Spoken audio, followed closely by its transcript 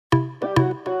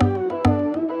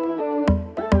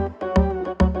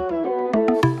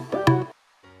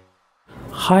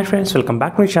Hi friends, welcome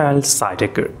back to my channel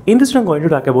saitechguruu. In this video I'm going to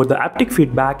talk about the haptic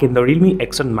feedback in the Realme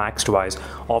X7 Max device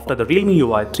after the Realme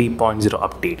Ui 3.0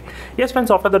 update. Yes friends,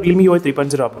 after the Realme Ui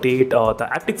 3.0 update, the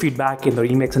haptic feedback in the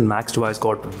Realme X7 Max device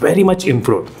got very much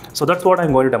improved. So that's what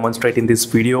I'm going to demonstrate in this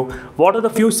video. What are the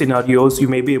few scenarios you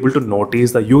may be able to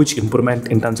notice the huge improvement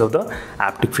in terms of the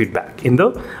haptic feedback in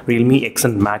the Realme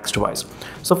X7 Max device.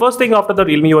 So first thing, after the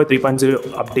Realme Ui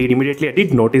 3.0 update, immediately I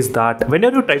did notice that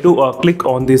whenever you try to click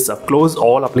on this close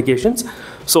all applications,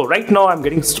 so right now I'm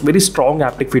getting very strong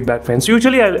haptic feedback friends.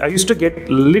 Usually I used to get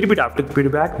a little bit haptic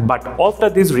feedback, but after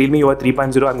this Realme Ui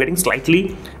 3.0 I'm getting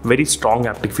slightly very strong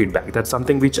haptic feedback. That's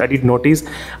something which I did notice.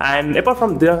 And apart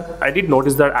from there, I did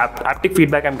notice that haptic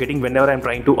feedback I'm getting whenever I'm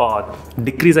trying to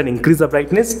decrease and increase the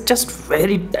brightness, just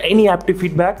very tiny haptic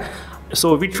feedback.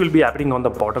 So which will be happening on the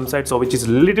bottom side, so which is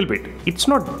a little bit, it's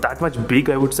not that much big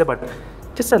I would say, but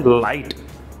just a light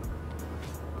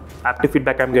haptic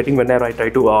feedback I'm getting whenever I try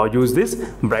to use this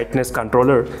brightness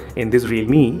controller in this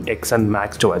Realme X7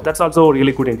 Max device. That's also a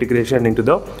really good integration into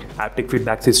the haptic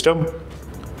feedback system.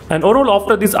 And overall,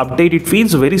 after this update, it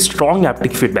feels very strong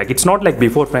haptic feedback. It's not like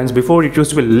before friends. Before it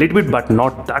used to be a little bit but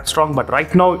not that strong, but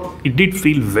right now it did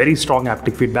feel very strong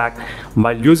haptic feedback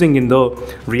while using in the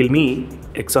Realme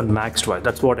X7 Max device.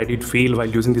 That's what I did feel while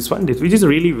using this one, which is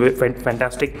really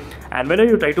fantastic. And whenever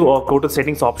you try to go to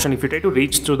settings option, if you try to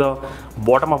reach to the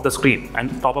bottom of the screen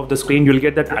and top of the screen, you'll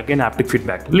get that again haptic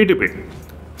feedback, little bit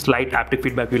slight haptic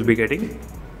feedback you'll be getting.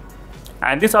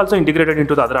 And this also integrated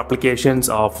into the other applications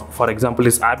of, for example,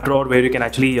 this app drawer, where you can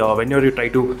actually whenever you try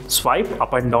to swipe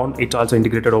up and down, it's also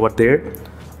integrated over there.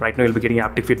 Right now you'll be getting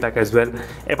haptic feedback as well.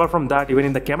 Apart from that, even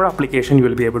in the camera application, you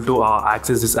will be able to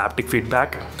access this haptic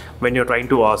feedback when you're trying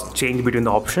to change between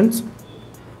the options.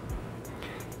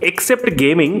 Except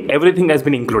gaming, everything has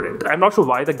been included. I'm not sure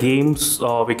why the games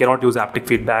we cannot use haptic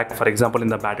feedback. For example, in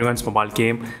the Battlegrounds mobile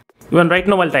game, even right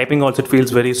now while typing also it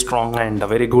feels very strong and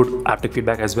very good haptic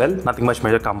feedback as well. Nothing much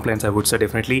major complaints I would say.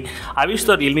 Definitely I wish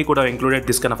the Realme could have included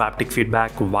this kind of haptic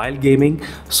feedback while gaming,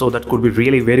 so that could be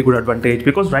really very good advantage,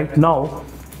 because right now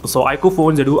so iQOO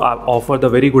phones, they do offer the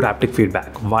very good haptic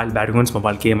feedback while Battlegrounds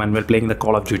mobile game and while playing the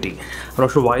Call of Duty. I'm not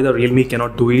sure why the Realme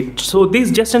cannot do it. So this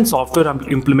just in software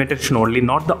implementation only,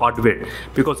 not the hardware,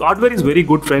 because hardware is very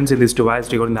good friends in this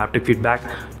device regarding the haptic feedback.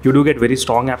 You do get very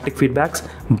strong haptic feedbacks,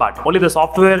 but only the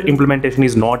software implementation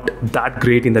is not that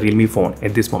great in the Realme phone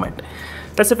at this moment.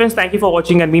 That's it friends, thank you for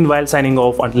watching, and meanwhile signing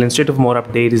off until instead of more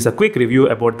updates is a quick review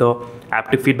about the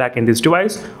haptic feedback in this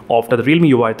device after the Realme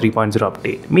Ui 3.0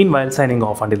 update. Meanwhile signing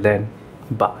off, until then,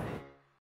 bye.